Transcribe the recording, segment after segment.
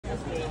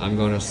I'm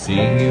gonna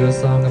sing you a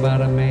song about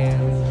a man.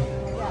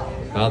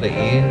 By the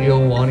end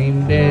you'll want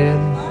him dead.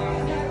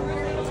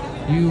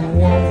 You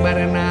won't bat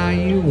an eye,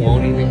 you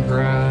won't even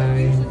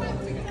cry.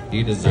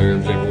 He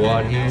deserves it,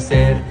 what he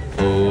said.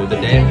 Oh, the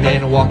dead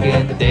man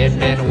walking, the dead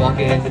man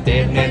walking, the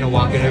dead man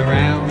walking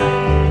around.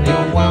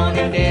 You'll want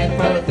him dead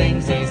for the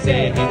things he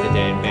said. He's the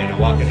dead man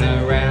walking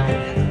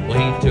around. Well,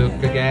 he took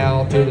a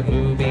gal to the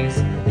movies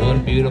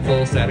one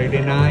beautiful Saturday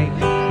night.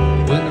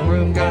 When the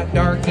room got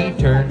dark, he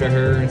turned to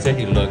her and said,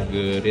 you look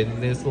good in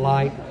this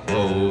light.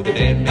 Oh, the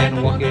dead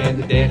man walking,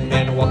 the dead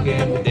man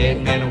walking, the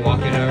dead man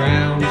walking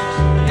around.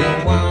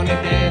 You'll want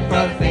him dead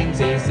for the things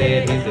he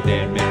said. He's the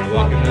dead man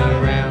walking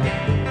around.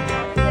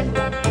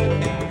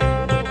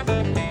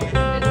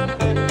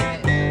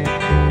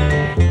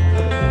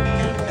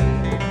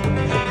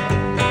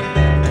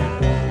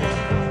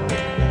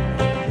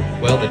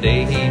 Well, the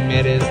day he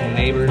met his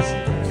neighbors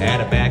at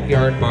a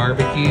backyard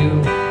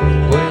barbecue,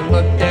 well, he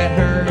looked at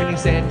her and he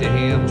said to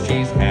him,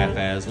 she's half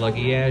as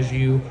lucky as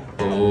you.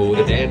 Oh,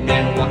 the dead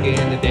man walking,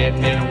 the dead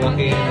man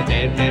walking, the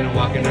dead man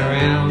walking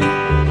around.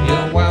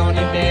 You'll want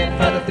him dead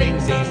for the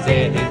things he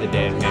said. He's the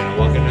dead man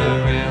walking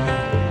around.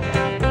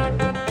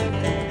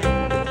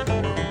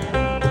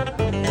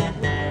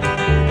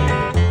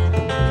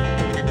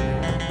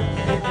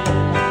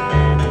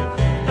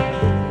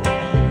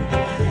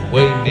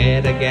 We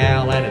met a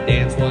gal at a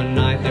dance one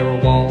night, they were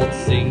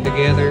waltzing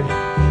together.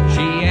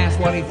 She asked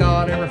what he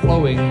thought of her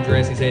flowing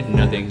dress, he said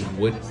nothing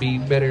would be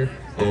better.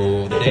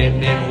 Oh, the dead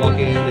man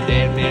walking, the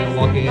dead man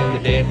walking, the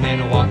dead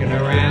man walking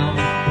around.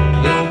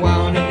 You'll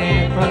want him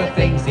dead for the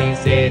things he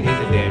said. He's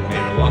the dead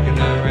man walking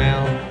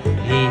around.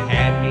 He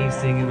had me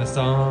singing a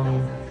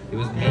song, it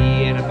was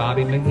me and a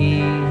Bobby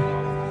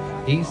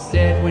McGee. He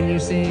said when you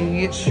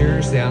sing it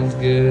sure sounds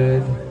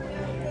good,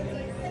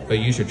 but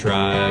you should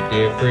try a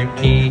different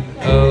key.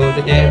 Oh,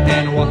 the dead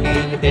man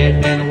walking, the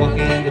dead man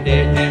walking, the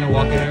dead man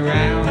walking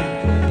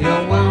around.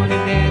 You'll